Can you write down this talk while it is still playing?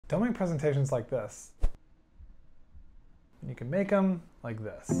Don't make presentations like this. You can make them like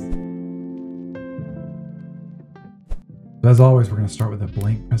this. As always, we're going to start with a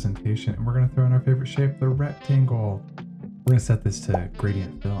blank presentation, and we're going to throw in our favorite shape, the rectangle. We're going to set this to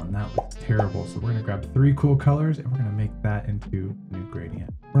gradient fill, and that looks terrible. So we're going to grab 3 cool colors, and we're going to make that into a new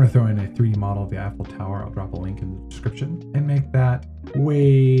gradient. We're going to throw in a 3D model of the Eiffel Tower. I'll drop a link in the description, and make that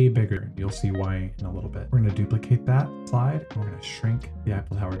way bigger. You'll see why in a little bit. We're going to duplicate that slide, and we're going to shrink the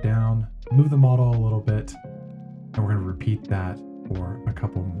Eiffel Tower down, move the model a little bit, and we're going to repeat that for a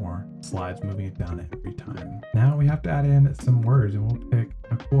couple more slides, moving it down every time. Now we have to add in some words, and we'll pick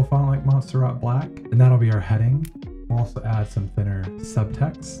a cool font like Monster Rock Black, and that'll be our heading. We'll also add some thinner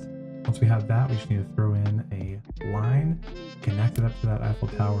subtext. Once we have that, we just need to throw in a line, connect it up to that Eiffel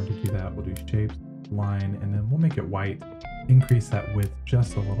Tower. To do that, we'll do shapes, line, and then we'll make it white. Increase that width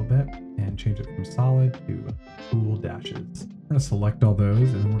just a little bit and change it from solid to cool dashes. We're going to select all those,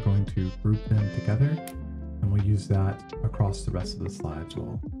 and then we're going to group them together, and we'll use that across the rest of the slides.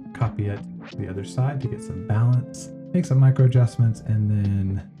 We'll copy it to the other side to get some balance, make some micro adjustments, and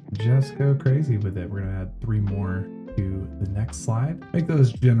then just go crazy with it. We're going to add 3 more to the next slide. Make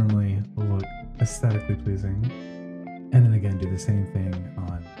those generally look aesthetically pleasing. And then again, do the same thing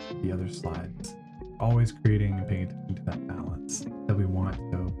on the other slides. Always creating and paying attention to that balance that we want,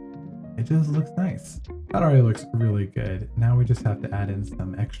 so it just looks nice. That already looks really good. Now we just have to add in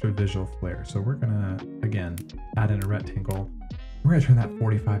some extra visual flair. So we're gonna, again, add in a rectangle. We're gonna turn that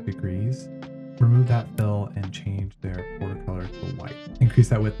 45 degrees, remove that fill, and change their border color to white. Increase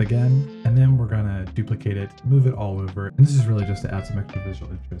that width again, and then we're gonna duplicate it, move it all over. And this is really just to add some extra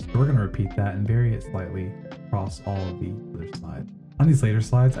visual interest. So we're gonna repeat that and vary it slightly across all of the other slides. On these later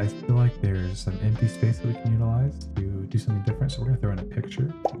slides, I feel like there's some empty space that we can utilize to do something different. So we're gonna throw in a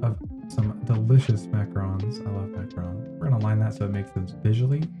picture of some delicious macarons. I love macarons. We're gonna line that so it makes sense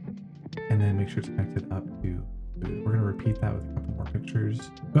visually, and then make sure it's connected up to food. We're gonna repeat that with a couple more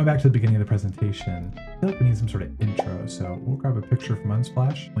pictures. Going back to the beginning of the presentation, I feel like we need some sort of intro. So we'll grab a picture from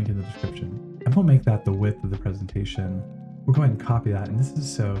Unsplash, link in the description, and we'll make that the width of the presentation. We'll go ahead and copy that. And this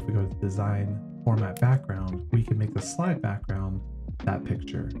is so if we go to design, format background, we can make the slide background that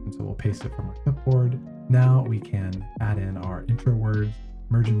picture. And so we'll paste it from our clipboard. Now we can add in our intro words,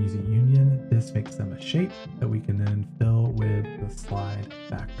 merge and using union. This makes them a shape that we can then fill with the slide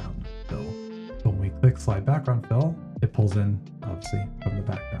background fill. So when we click slide background fill, it pulls in obviously from the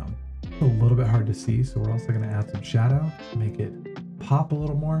background. It's a little bit hard to see, so we're also going to add some shadow to make it pop a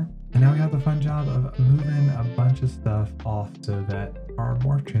little more. And now we have the fun job of moving a bunch of stuff off so that our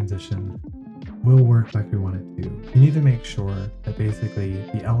morph transition will work like we want it to. You need to make sure that basically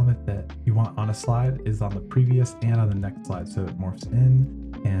the element that you want on a slide is on the previous and on the next slide, so it morphs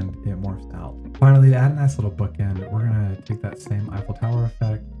in and it morphs out. Finally, to add a nice little bookend, we're gonna take that same Eiffel Tower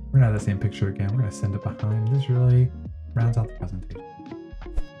effect. We're gonna add that same picture again. We're gonna send it behind. This really rounds out the presentation.